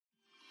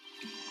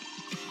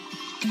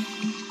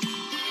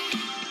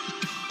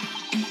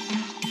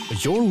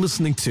You're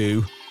listening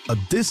to a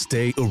This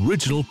Day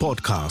original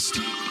podcast.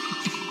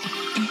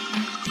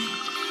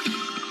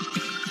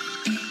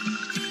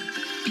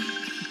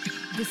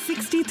 The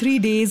 63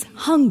 Days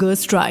Hunger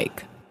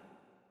Strike.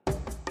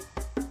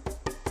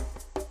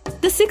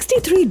 The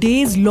 63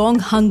 days long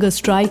hunger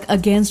strike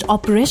against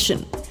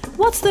oppression.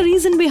 What's the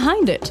reason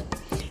behind it?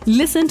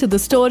 Listen to the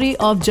story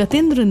of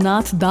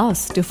Jatindranath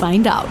Das to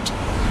find out.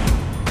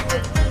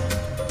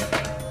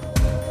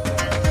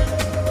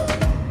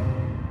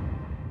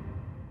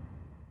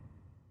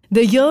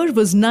 The year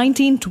was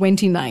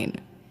 1929.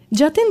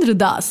 Jatindra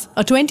Das,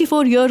 a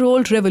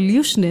 24-year-old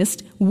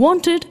revolutionist,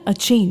 wanted a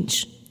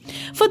change.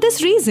 For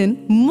this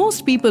reason,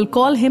 most people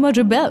call him a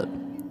rebel.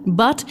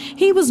 But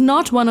he was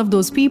not one of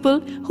those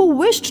people who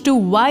wished to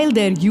while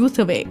their youth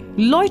away,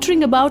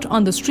 loitering about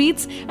on the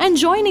streets and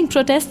joining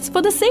protests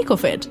for the sake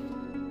of it.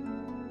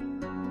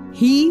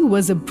 He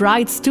was a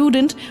bright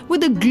student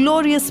with a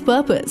glorious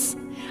purpose,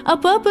 a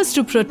purpose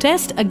to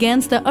protest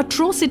against the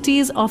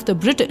atrocities of the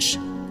British.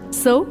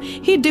 So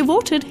he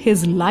devoted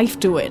his life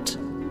to it.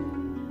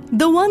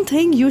 The one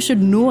thing you should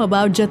know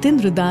about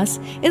Jatindra Das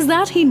is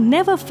that he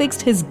never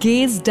fixed his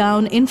gaze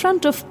down in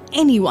front of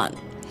anyone.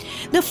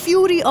 The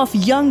fury of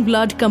young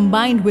blood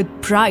combined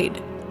with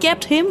pride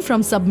kept him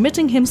from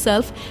submitting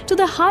himself to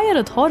the higher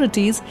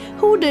authorities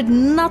who did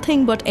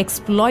nothing but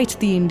exploit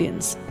the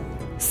Indians.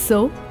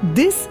 So,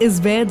 this is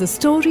where the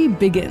story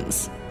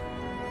begins.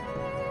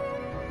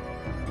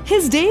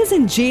 His days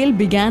in jail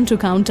began to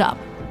count up.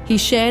 He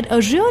shared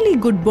a really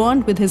good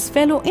bond with his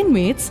fellow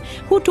inmates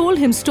who told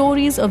him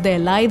stories of their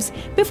lives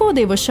before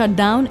they were shut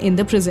down in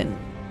the prison.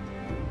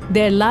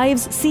 Their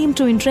lives seemed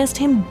to interest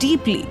him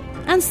deeply,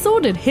 and so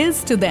did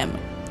his to them.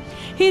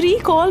 He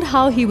recalled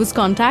how he was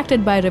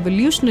contacted by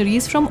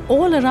revolutionaries from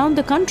all around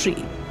the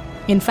country.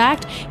 In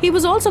fact, he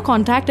was also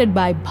contacted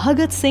by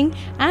Bhagat Singh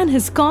and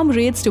his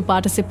comrades to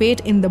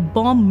participate in the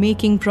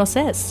bomb-making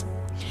process.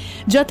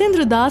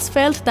 Jatindra Das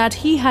felt that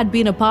he had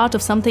been a part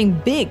of something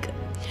big,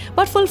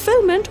 but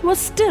fulfillment was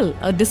still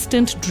a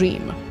distant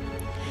dream.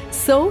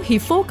 So he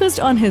focused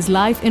on his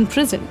life in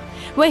prison,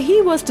 where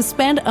he was to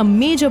spend a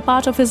major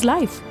part of his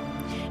life.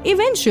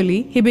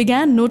 Eventually, he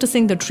began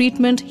noticing the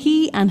treatment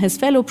he and his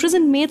fellow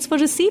prison mates were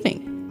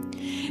receiving.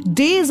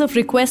 Days of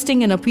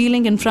requesting and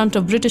appealing in front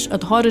of British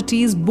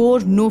authorities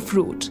bore no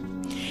fruit.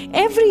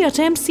 Every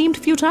attempt seemed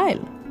futile.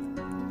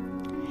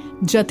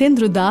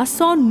 Jatindra Das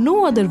saw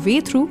no other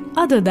way through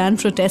other than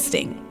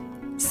protesting.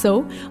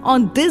 So,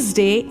 on this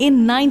day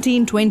in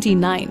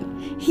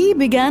 1929, he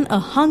began a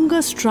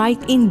hunger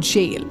strike in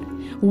jail,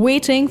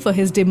 waiting for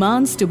his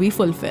demands to be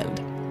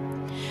fulfilled.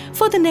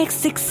 For the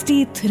next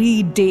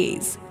 63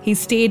 days, he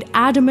stayed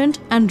adamant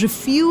and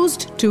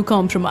refused to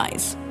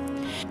compromise.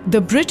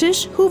 The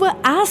British, who were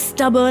as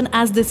stubborn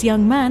as this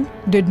young man,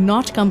 did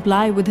not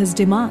comply with his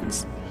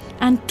demands.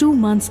 And 2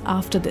 months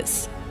after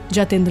this,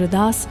 Jatindra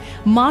Das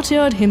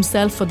martyred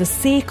himself for the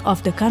sake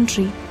of the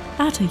country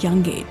at a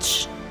young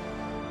age.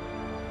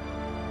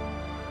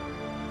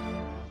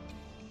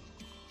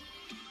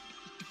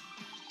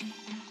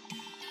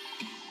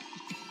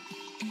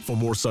 For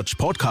more such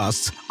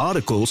podcasts,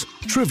 articles,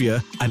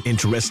 trivia, and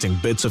interesting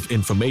bits of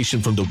information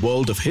from the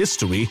world of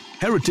history,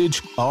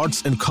 heritage,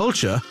 arts, and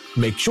culture,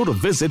 make sure to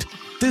visit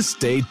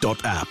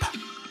thisday.app.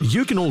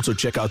 You can also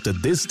check out the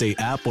This Day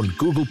app on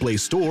Google Play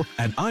Store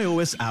and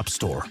iOS App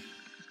Store.